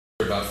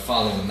About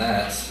following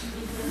that,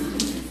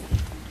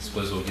 I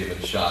suppose we'll give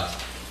it a shot.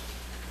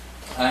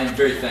 I am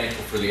very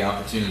thankful for the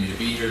opportunity to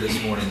be here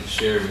this morning to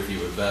share with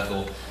you at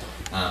Bethel.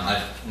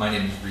 My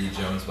name is Reed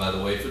Jones, by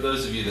the way, for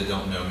those of you that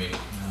don't know me.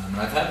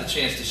 I've had the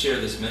chance to share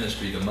this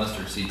ministry, the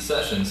Mustard Seed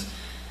Sessions,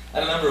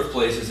 at a number of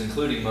places,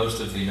 including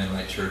most of the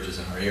Mennonite churches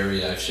in our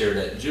area. I've shared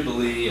at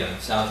Jubilee,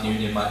 South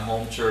Union, my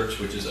home church,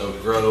 which is Oak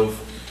Grove.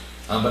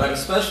 But I'm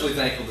especially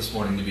thankful this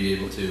morning to be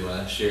able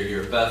to share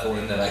here at Bethel,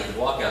 and that I could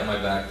walk out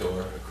my back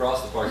door,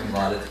 across the parking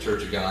lot at the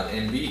Church of God,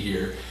 and be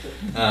here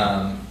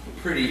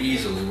pretty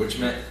easily, which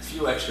meant a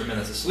few extra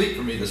minutes of sleep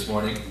for me this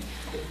morning,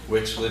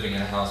 which, living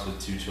in a house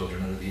with 2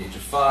 children under the age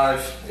of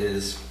 5,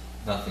 is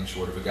nothing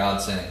short of a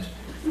godsend.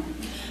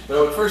 But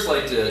I would first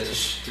like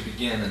to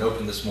begin and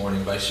open this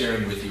morning by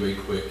sharing with you a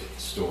quick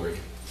story.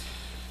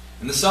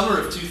 In the summer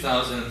of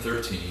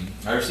 2013,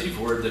 I received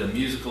word that a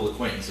musical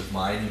acquaintance of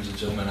mine, he was a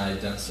gentleman I had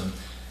done some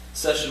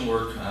session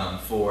work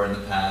for in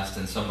the past,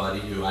 and somebody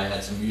who I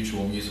had some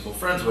mutual musical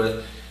friends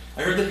with,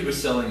 I heard that he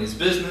was selling his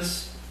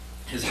business,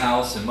 his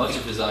house, and much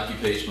of his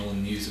occupational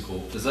and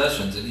musical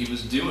possessions, and he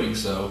was doing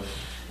so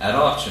at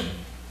auction.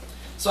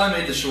 So I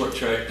made the short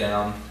trek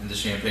down into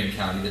Champaign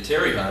County to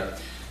Terre Haute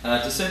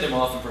to send him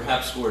off and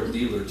perhaps score a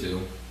deal or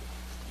two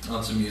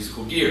on some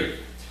musical gear.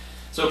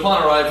 So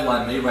upon arrival,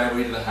 I made my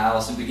way to the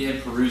house and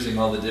began perusing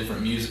all the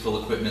different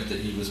musical equipment that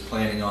he was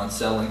planning on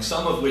selling,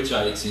 some of which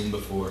I had seen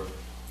before,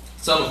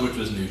 some of which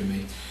was new to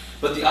me.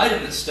 But the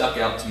item that stuck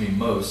out to me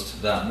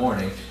most that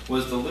morning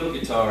was the little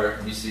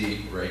guitar you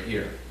see right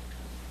here.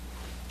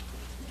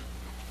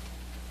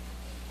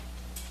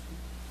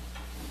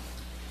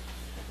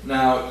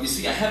 Now, you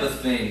see, I have a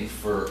thing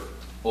for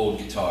old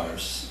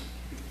guitars,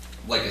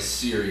 like a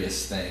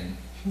serious thing,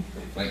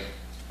 like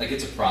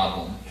it's a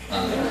problem.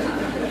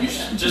 You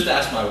should just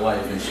ask my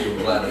wife, and she will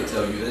gladly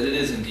tell you that it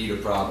is indeed a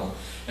problem.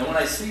 And when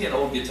I see an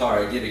old guitar,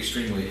 I get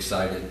extremely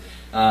excited.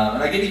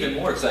 And I get even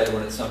more excited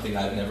when it's something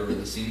I've never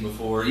really seen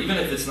before. Even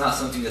if it's not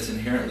something that's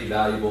inherently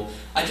valuable,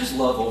 I just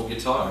love old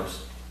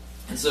guitars.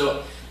 And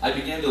so I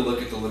began to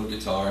look at the little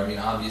guitar. I mean,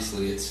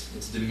 obviously it's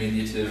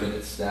diminutive in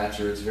its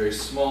stature. It's very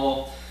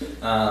small.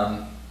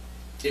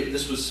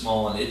 This was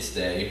small in its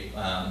day,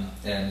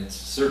 and it's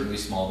certainly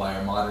small by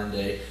our modern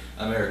day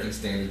American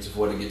standards of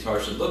what a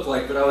guitar should look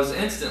like, but I was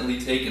instantly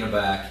taken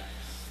aback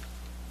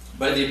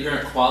by the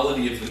apparent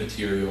quality of the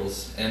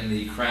materials and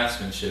the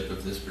craftsmanship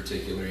of this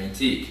particular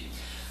antique.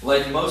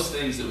 Like most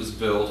things that was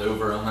built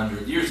over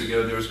 100 years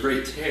ago, there was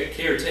great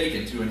care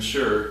taken to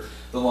ensure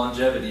the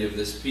longevity of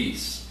this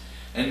piece,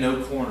 and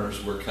no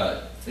corners were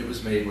cut. It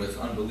was made with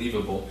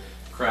unbelievable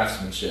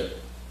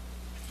craftsmanship.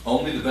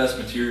 Only the best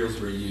materials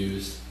were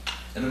used,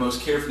 and the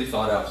most carefully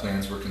thought out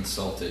plans were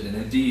consulted, and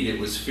indeed it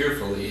was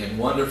fearfully and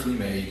wonderfully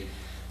made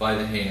by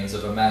the hands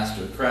of a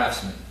master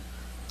craftsman.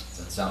 Does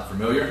that sound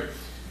familiar?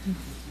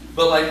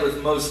 But like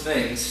with most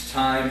things,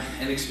 time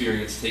and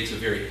experience takes a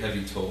very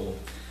heavy toll.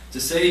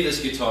 To say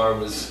this guitar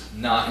was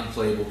not in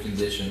playable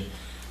condition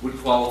would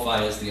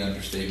qualify as the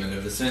understatement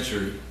of the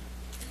century.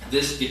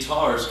 This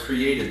guitar's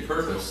created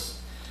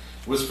purpose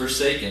was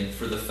forsaken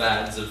for the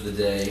fads of the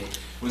day,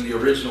 when the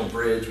original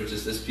bridge, which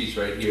is this piece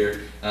right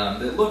here,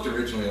 that looked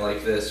originally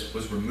like this,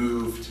 was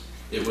removed,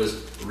 it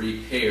was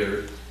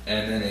repaired,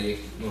 and then a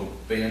little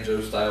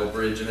banjo-style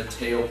bridge and a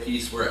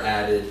tailpiece were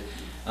added.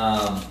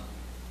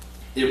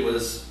 It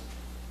was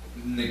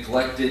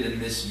neglected and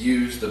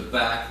misused. The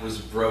back was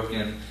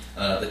broken.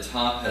 The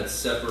top had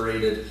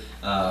separated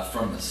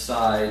from the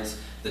sides.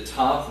 The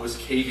top was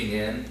caving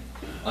in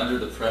under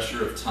the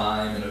pressure of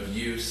time and of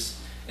use,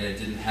 and it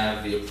didn't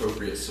have the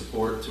appropriate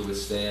support to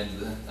withstand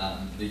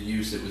the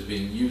use it was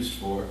being used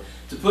for.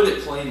 To put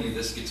it plainly,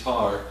 this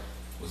guitar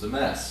was a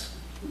mess.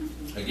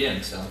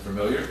 Again, sound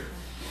familiar?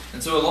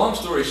 And so, a long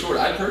story short,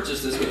 I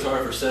purchased this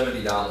guitar for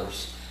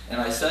 $70,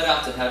 and I set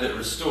out to have it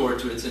restored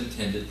to its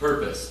intended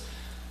purpose.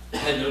 I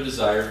had no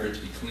desire for it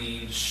to be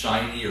clean,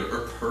 shiny, or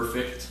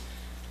perfect,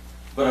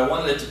 but I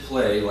wanted it to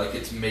play like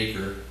its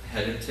maker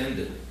had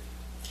intended,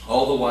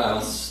 all the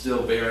while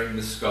still bearing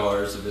the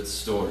scars of its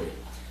story.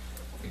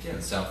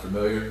 Again, sound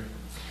familiar?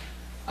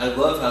 I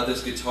love how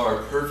this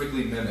guitar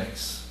perfectly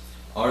mimics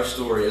our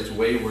story as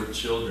wayward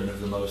children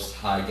of the Most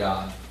High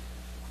God.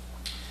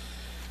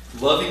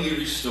 Lovingly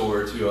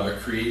restored to our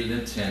created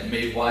intent,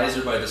 made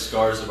wiser by the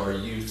scars of our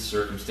youth,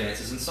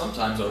 circumstances, and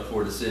sometimes our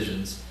poor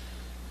decisions.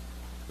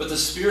 But the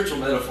spiritual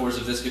metaphors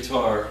of this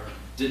guitar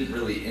didn't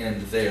really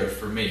end there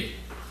for me.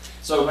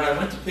 So when I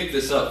went to pick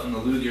this up from the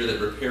luthier that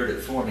repaired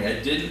it for me, I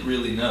didn't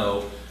really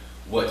know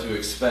what to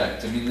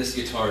expect. I mean, this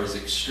guitar is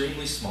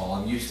extremely small.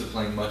 I'm used to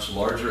playing much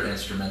larger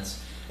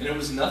instruments, and it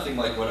was nothing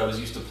like what I was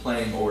used to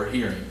playing or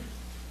hearing.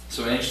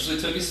 So I anxiously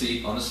took a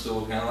seat on a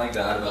stool, kind of like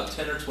that, about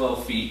 10 or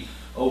 12 feet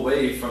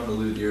away from the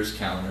luthier's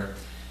counter,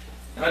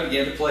 and I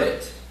began to play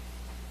it.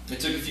 It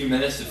took a few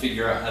minutes to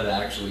figure out how to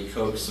actually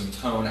coax some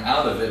tone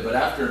out of it, but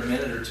after a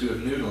minute or two of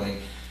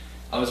noodling,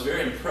 I was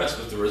very impressed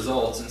with the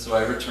results, and so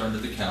I returned to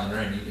the counter.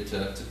 I needed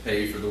to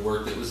pay for the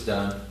work that was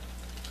done.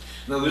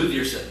 And the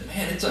luthier said,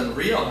 "Man, it's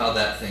unreal how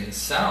that thing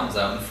sounds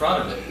out in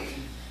front of it."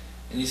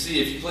 And you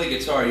see, if you play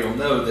guitar, you'll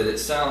know that it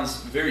sounds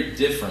very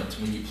different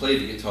when you play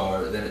the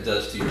guitar than it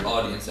does to your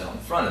audience out in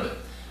front of it.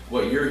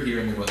 What you're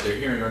hearing and what they're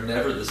hearing are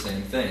never the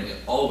same thing. It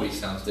always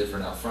sounds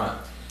different out front.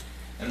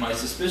 And my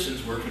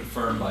suspicions were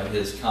confirmed by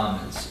his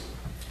comments.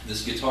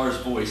 This guitar's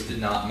voice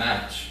did not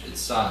match its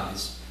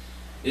size.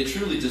 It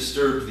truly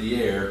disturbed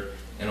the air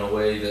in a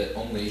way that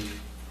only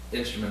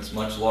instruments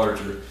much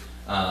larger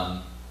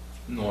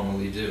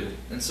normally do.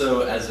 And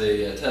so, as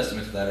a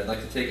testament to that, I'd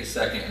like to take a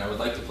second and I would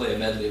like to play a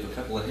medley of a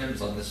couple of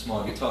hymns on this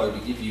small guitar to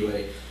give you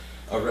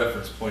a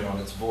reference point on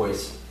its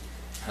voice.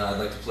 I'd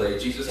like to play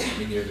Jesus Keep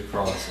Me Near the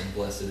Cross and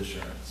Blessed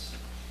Assurance.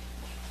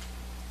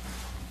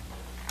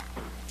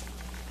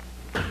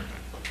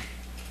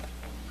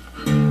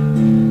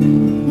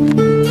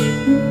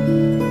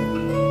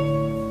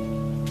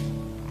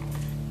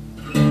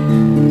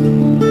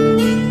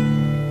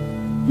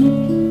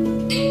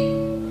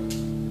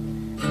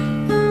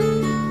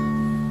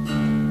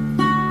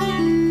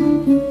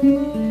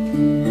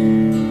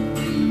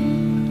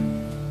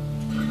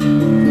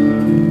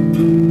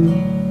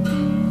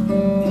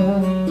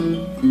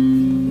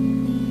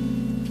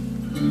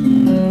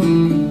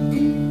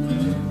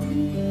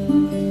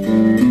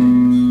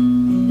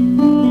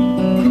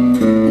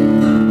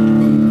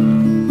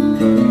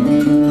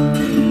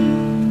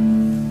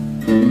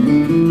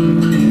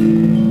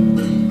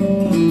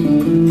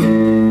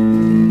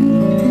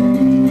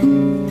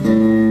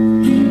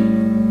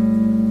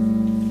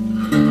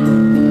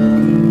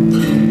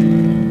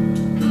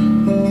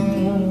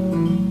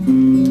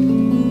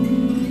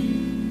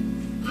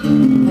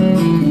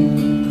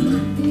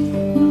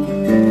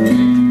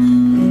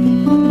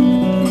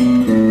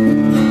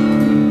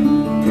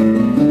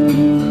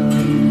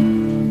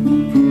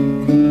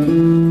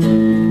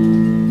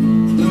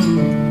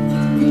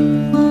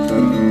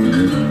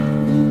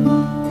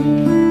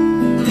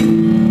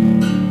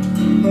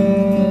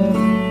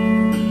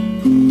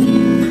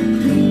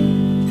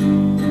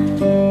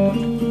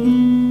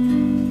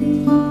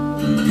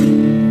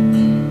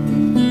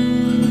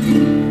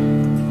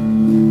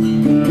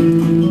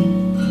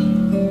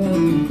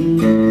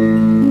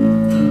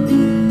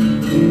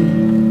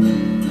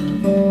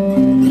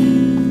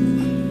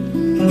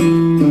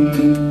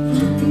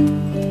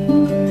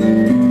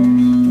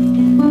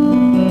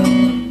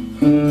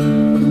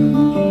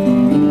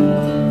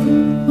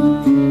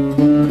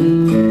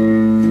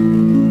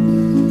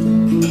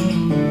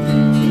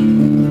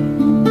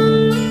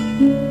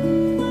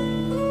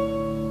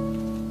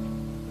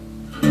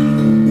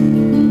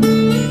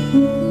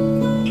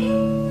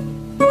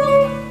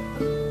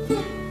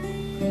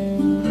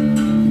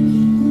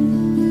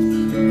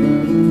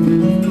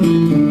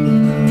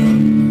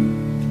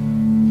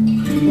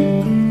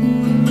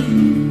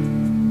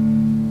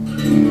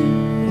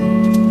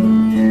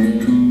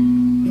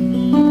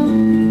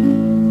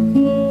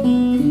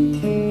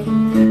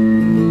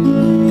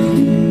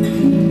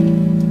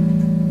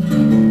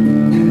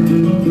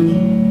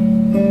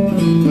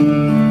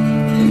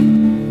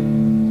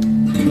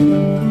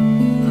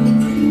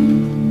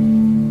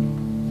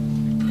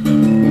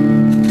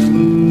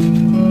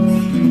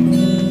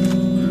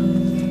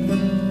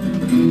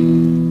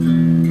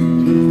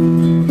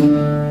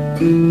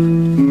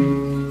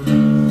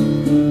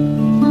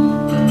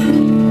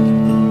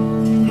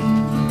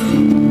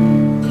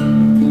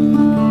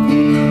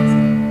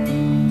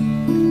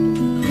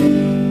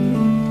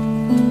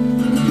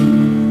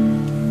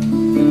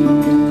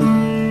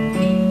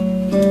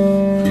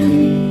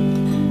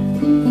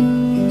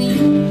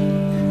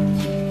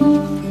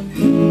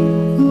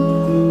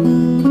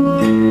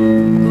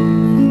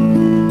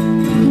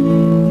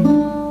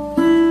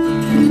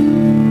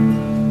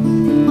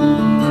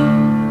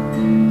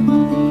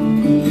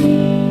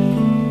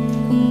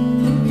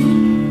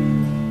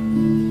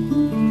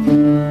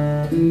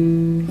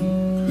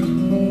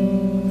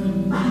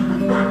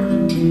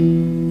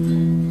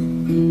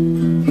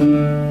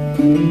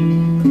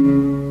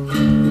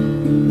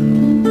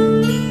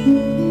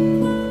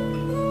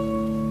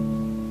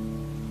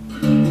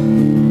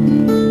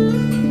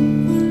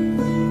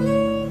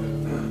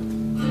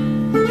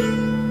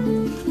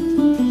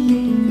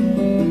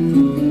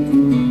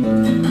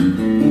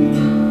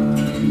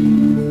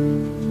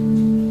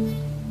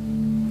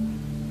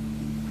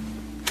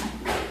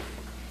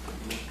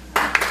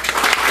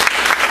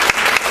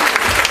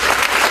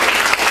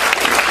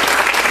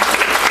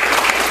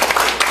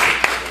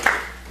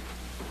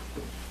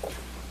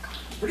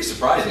 Pretty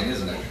surprising,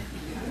 isn't it?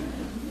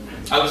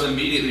 I was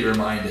immediately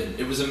reminded.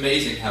 It was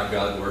amazing how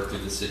God worked through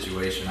this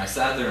situation. I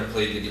sat there and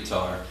played the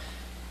guitar,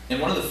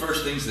 and one of the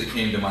first things that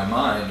came to my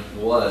mind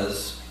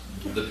was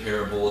the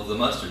parable of the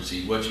mustard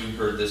seed, what you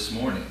heard this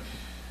morning.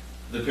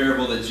 The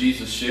parable that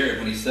Jesus shared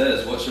when he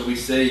says, "What shall we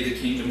say the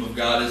kingdom of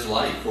God is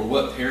like? Or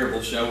what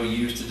parable shall we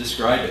use to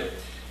describe it?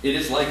 It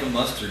is like a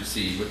mustard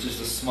seed, which is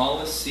the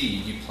smallest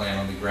seed you plant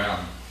on the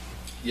ground.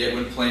 Yet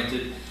when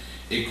planted,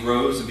 it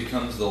grows and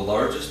becomes the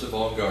largest of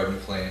all garden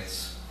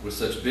plants, with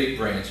such big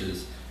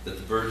branches that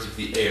the birds of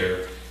the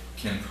air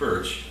can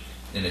perch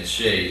in its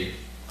shade."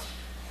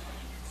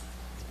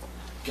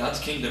 God's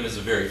kingdom is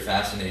a very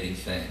fascinating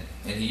thing,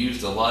 and he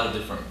used a lot of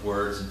different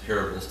words and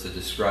parables to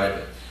describe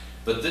it.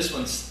 But this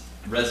one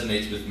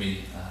resonates with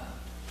me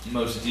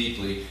most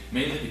deeply,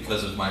 mainly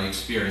because of my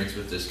experience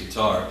with this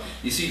guitar.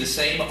 You see, the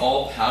same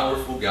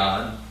all-powerful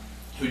God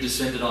who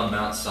descended on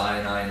Mount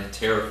Sinai in a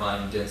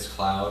terrifying dense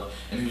cloud,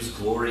 and whose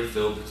glory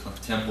filled the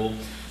temple,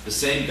 the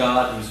same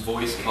God whose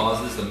voice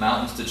causes the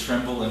mountains to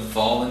tremble and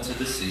fall into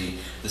the sea,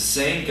 the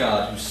same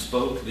God who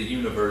spoke the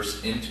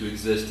universe into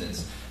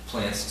existence,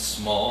 plants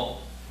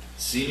small,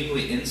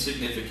 seemingly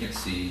insignificant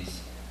seeds,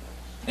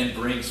 and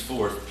brings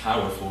forth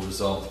powerful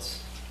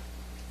results.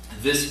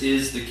 This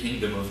is the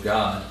kingdom of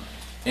God,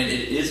 and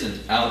it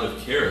isn't out of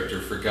character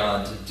for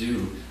God to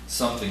do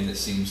something that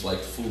seems like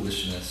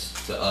foolishness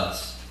to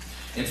us.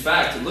 In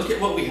fact, look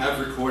at what we have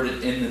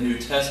recorded in the New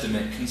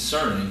Testament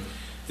concerning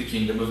the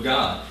kingdom of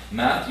God.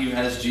 Matthew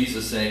has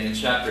Jesus saying in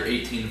chapter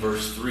 18,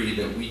 verse 3,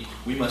 that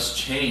we must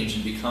change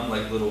and become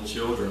like little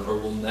children, or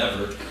we'll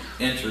never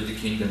enter the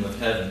kingdom of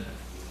heaven.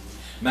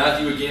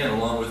 Matthew again,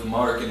 along with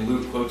Mark and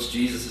Luke, quotes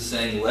Jesus as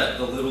saying, "Let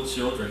the little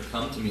children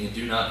come to me and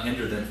do not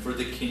hinder them, for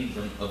the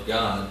kingdom of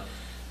God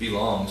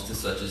belongs to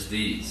such as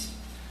these."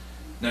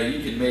 Now you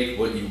can make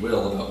what you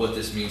will about what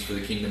this means for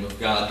the kingdom of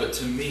God, but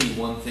to me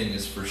one thing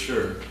is for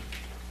sure.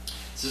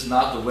 This is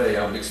not the way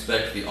I would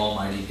expect the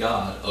Almighty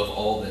God of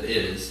all that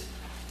is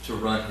to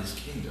run his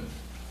kingdom.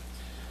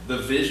 The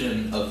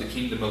vision of the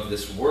kingdom of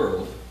this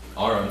world,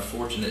 our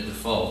unfortunate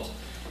default,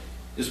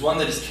 is one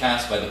that is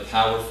cast by the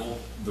powerful,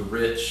 the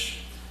rich,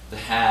 the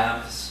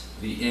haves,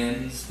 the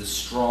ends, the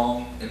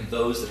strong, and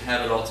those that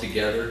have it all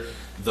together,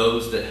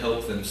 those that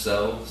help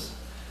themselves.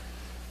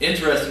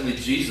 Interestingly,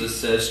 Jesus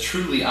says,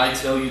 "Truly I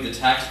tell you, the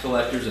tax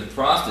collectors and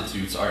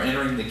prostitutes are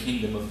entering the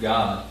kingdom of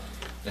God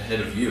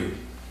ahead of you."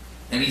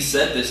 And he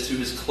said this to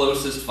his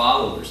closest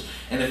followers.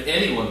 And if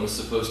anyone was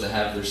supposed to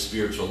have their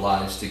spiritual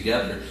lives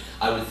together,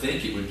 I would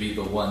think it would be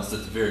the ones that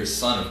the very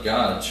Son of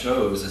God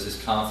chose as his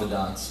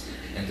confidants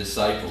and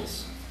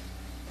disciples.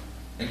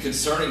 And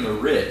concerning the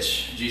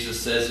rich, Jesus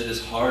says it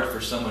is hard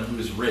for someone who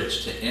is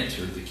rich to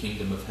enter the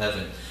kingdom of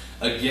heaven.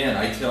 Again,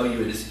 I tell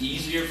you, it is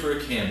easier for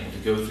a camel to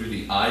go through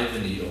the eye of a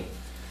needle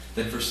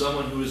than for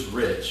someone who is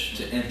rich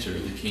to enter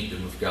the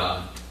kingdom of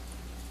God.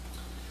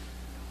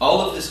 All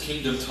of this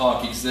kingdom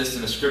talk exists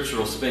in a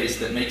scriptural space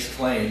that makes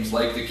claims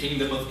like the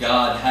kingdom of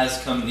God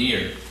has come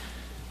near.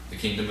 The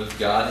kingdom of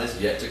God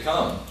has yet to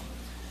come.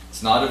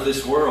 It's not of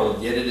this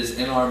world, yet it is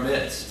in our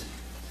midst.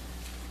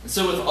 And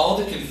so with all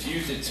the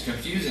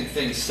confusing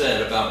things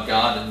said about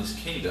God and his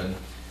kingdom,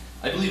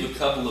 I believe a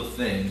couple of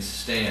things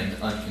stand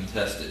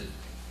uncontested.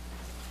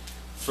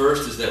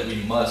 First is that we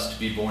must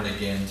be born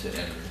again to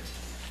enter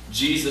it.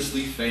 Jesus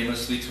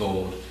famously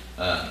told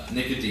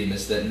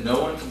Nicodemus that no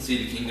one can see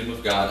the kingdom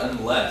of God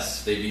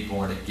unless they be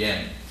born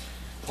again.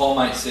 Paul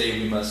might say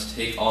we must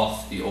take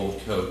off the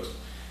old coat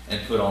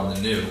and put on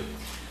the new.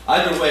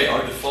 Either way,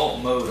 our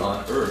default mode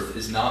on earth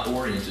is not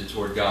oriented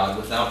toward God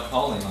without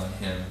calling on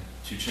him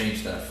to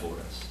change that for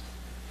us.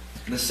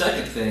 And the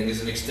second thing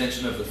is an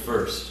extension of the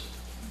first.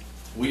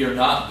 We are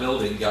not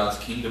building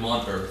God's kingdom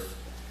on earth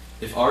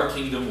if our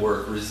kingdom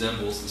work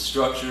resembles the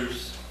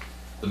structures,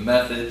 the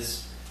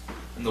methods,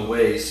 and the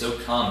ways so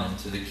common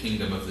to the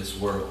kingdom of this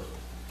world.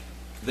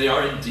 They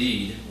are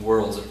indeed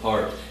worlds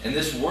apart, and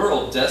this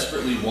world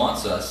desperately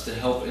wants us to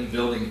help in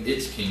building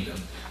its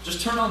kingdom.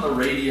 Just turn on the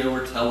radio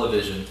or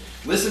television,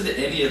 listen to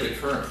any of the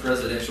current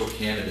presidential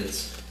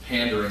candidates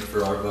pandering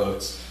for our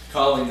votes,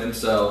 calling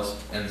themselves,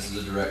 and this is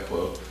a direct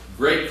quote,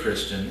 great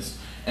Christians,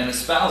 and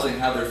espousing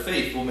how their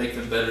faith will make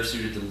them better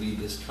suited to lead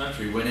this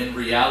country, when in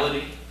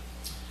reality,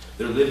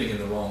 they're living in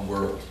the wrong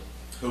world,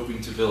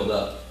 hoping to build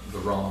up the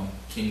wrong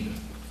kingdom.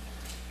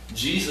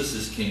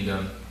 Jesus'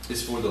 kingdom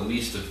is for the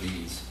least of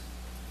these.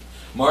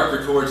 Mark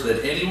records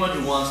that anyone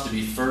who wants to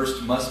be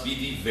first must be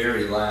the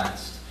very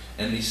last,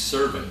 and the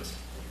servant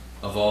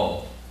of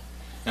all.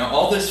 Now,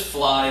 all this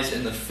flies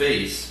in the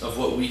face of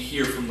what we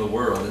hear from the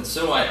world, and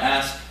so I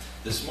ask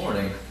this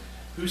morning,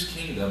 whose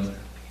kingdom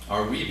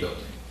are we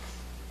building?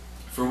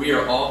 For we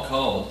are all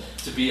called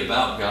to be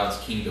about God's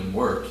kingdom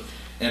work,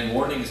 and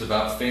warnings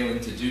about failing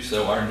to do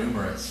so are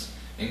numerous,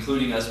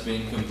 including us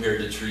being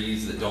compared to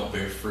trees that don't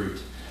bear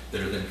fruit,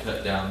 that are then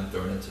cut down and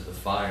thrown into the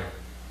fire.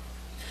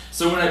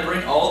 So when I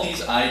bring all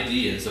these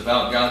ideas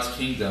about God's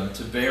kingdom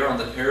to bear on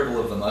the parable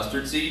of the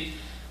mustard seed,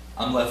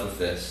 I'm left with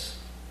this.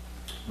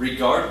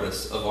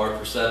 Regardless of our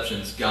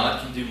perceptions,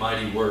 God can do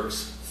mighty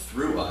works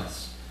through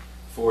us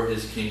for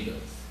his kingdom.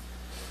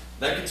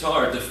 That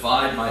guitar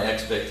defied my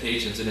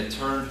expectations, and it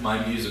turned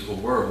my musical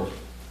world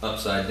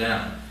upside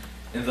down,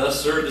 and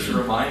thus served as a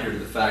reminder to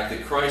the fact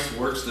that Christ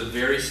works the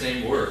very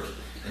same work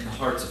in the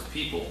hearts of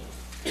people,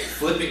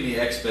 flipping the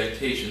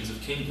expectations of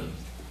kingdom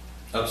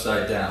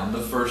upside down.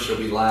 The first shall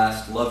be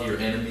last. Love your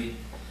enemy.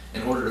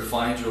 In order to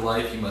find your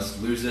life, you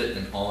must lose it,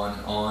 and on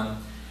and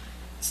on.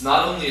 It's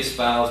not only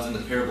espoused in the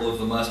parable of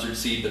the mustard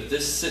seed, but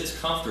this sits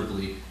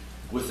comfortably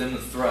within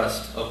the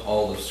thrust of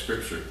all of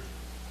Scripture.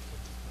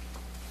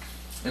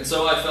 And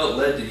so I felt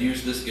led to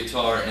use this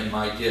guitar and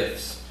my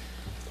gifts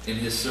in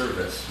his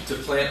service, to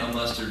plant a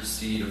mustard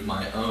seed of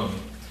my own,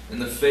 in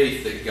the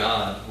faith that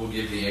God will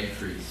give the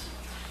increase.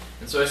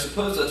 And so I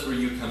suppose that's where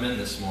you come in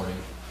this morning.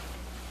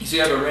 You see,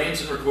 I've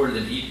arranged and recorded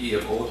an EP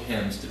of old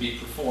hymns to be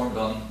performed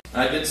on.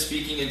 I've been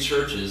speaking in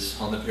churches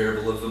on the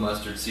parable of the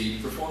mustard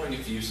seed, performing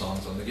a few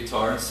songs on the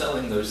guitar and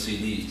selling those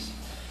CDs.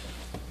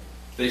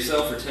 They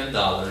sell for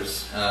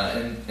 $10,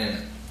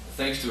 and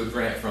thanks to a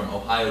grant from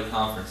Ohio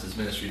Conference's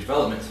Ministry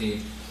Development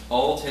Team,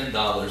 all $10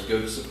 go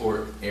to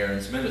support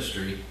Erin's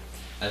ministry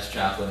as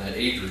chaplain at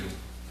Adriel.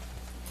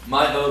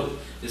 My hope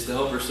is to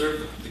help her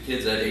serve the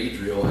kids at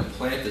Adriel and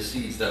plant the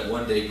seeds that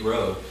one day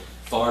grow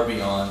far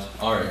beyond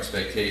our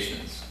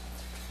expectations.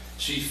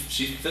 She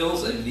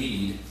fills a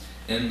need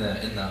in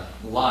the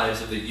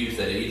lives of the youth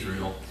at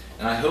Adriel,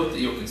 and I hope that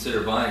you'll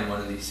consider buying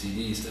one of these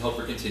CDs to help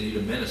her continue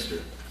to minister.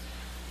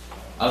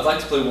 I would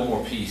like to play one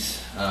more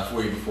piece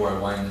for you before I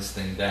wind this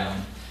thing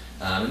down.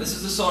 And this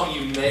is a song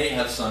you may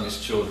have sung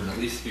as children. At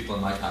least people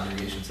in my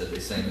congregation said they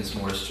sang this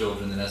more as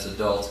children than as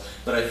adults,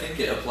 but I think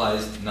it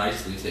applies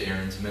nicely to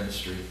Erin's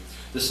ministry.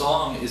 The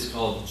song is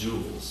called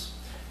Jewels,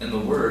 and the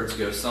words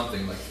go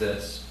something like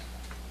this.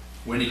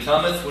 When he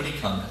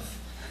cometh,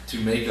 to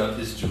make up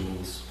his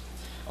jewels,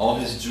 all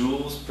his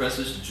jewels,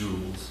 precious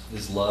jewels,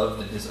 his loved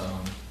and his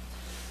own.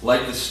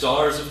 Like the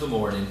stars of the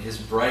morning, his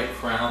bright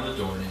crown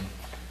adorning,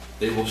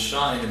 they will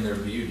shine in their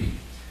beauty,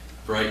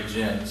 bright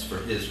gems for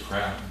his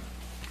crown.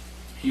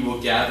 He will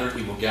gather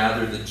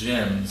the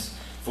gems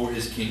for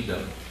his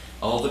kingdom,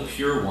 all the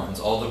pure ones,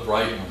 all the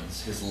bright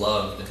ones, his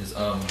loved and his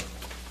own.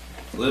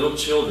 Little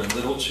children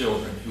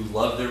who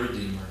love their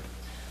Redeemer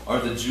are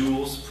the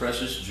jewels,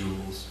 precious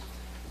jewels,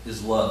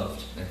 his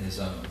loved and his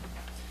own.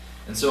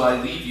 And so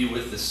I leave you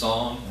with the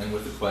song and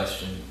with the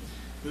question,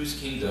 whose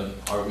kingdom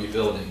are we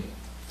building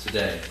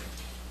today?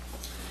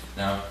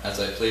 Now, as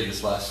I play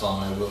this last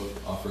song, I will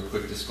offer a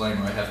quick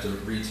disclaimer. I have to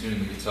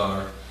retune the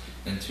guitar,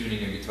 and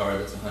tuning a guitar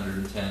that's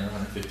 110 or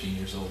 115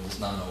 years old is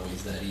not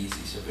always that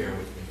easy, so bear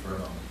with me for a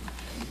moment.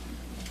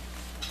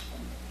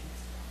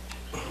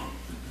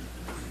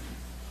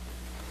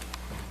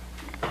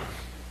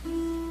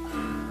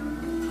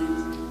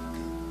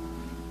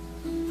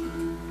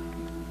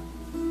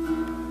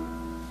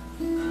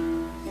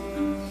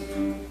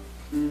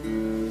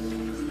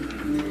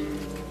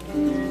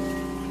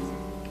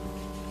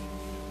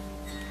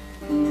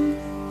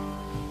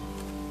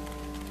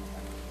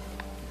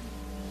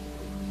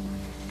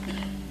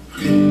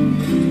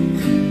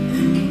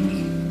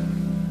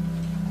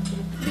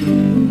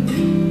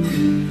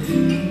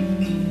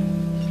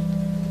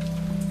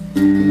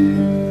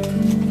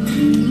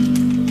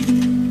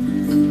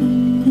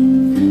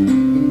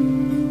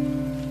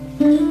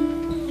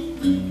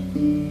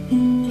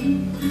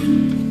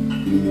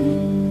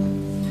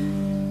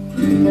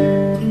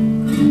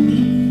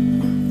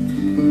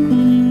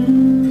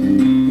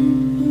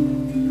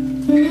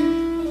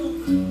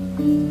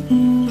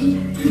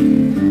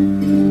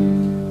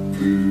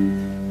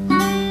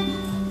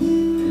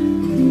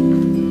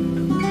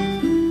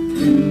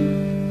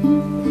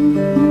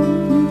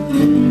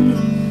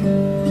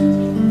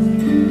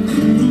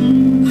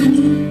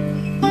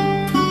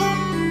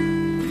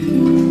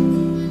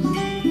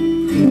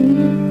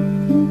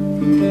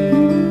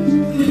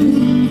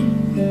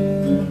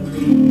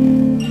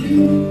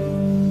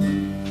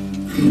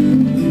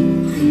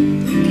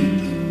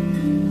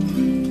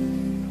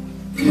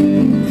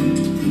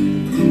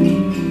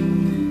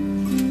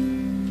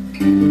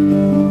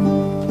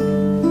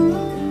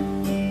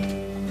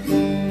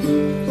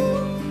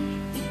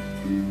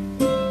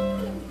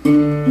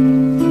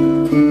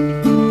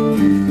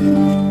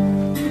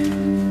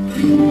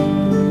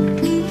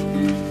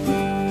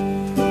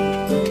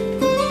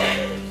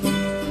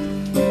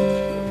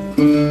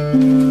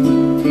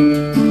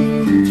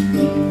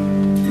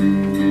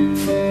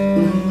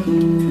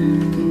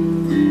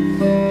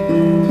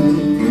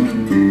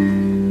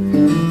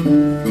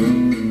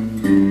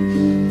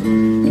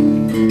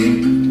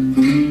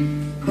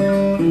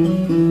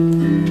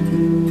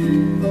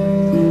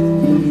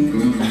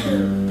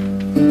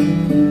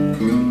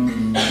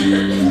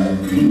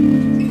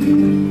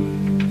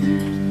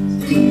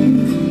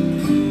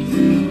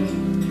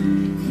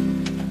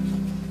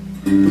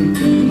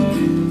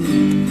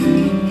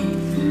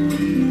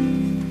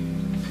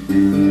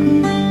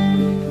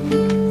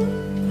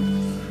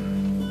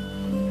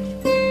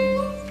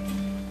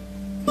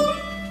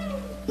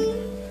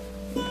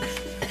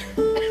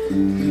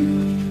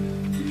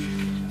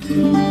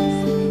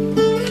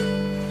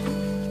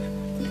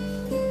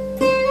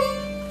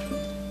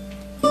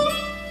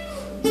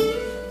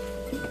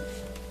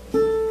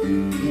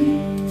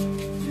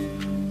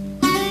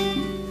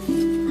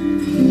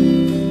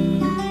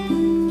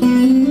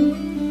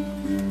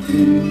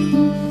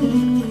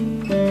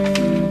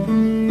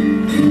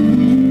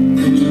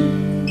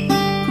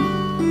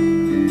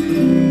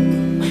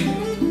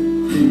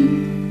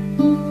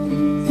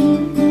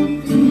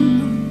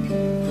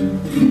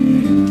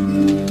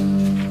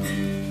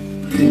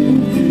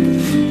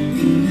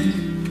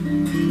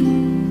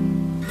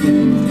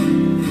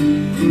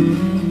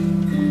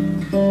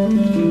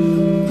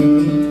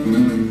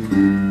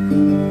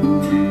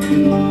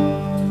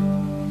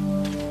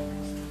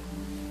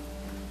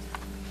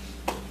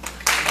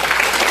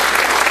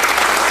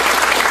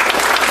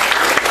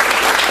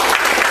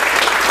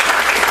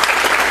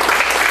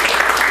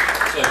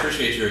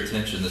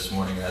 attention this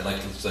morning, and I'd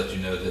like to just let you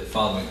know that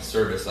following the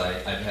service, I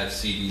have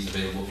CDs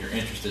available. If you're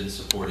interested in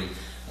supporting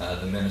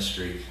the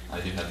ministry,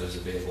 I do have those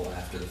available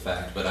after the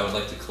fact. But I would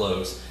like to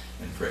close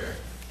in prayer.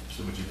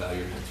 So would you bow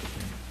your heads with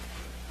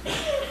me?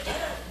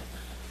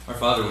 Our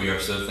Father, we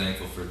are so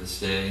thankful for this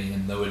day,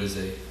 and though it is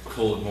a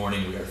cold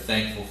morning, we are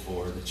thankful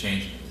for the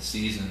changing of the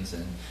seasons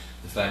and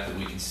the fact that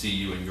we can see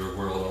you in your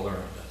world all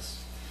around us.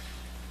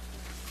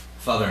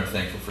 Father, I'm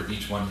thankful for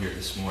each one here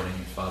this morning,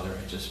 and Father,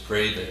 I just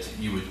pray that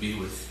you would be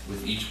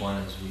with each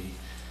one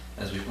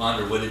as we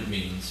ponder what it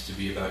means to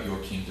be about your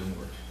kingdom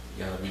work.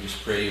 God, we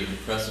just pray you would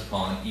press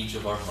upon each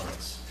of our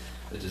hearts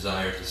the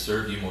desire to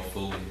serve you more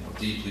fully, more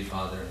deeply,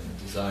 Father, and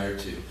the desire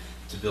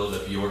to build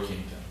up your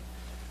kingdom.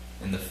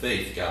 And the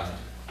faith, God,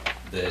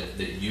 that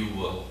you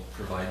will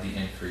provide the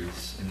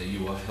increase and that you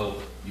will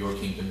help your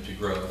kingdom to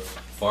grow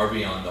far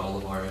beyond all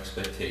of our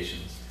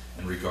expectations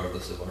and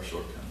regardless of our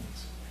shortcomings.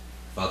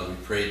 Father, we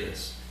pray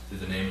this through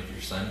the name of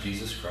your Son,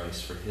 Jesus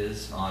Christ, for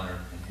his honor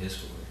and his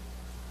glory.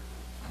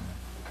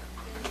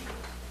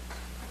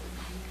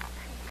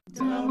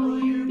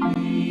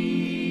 Amen.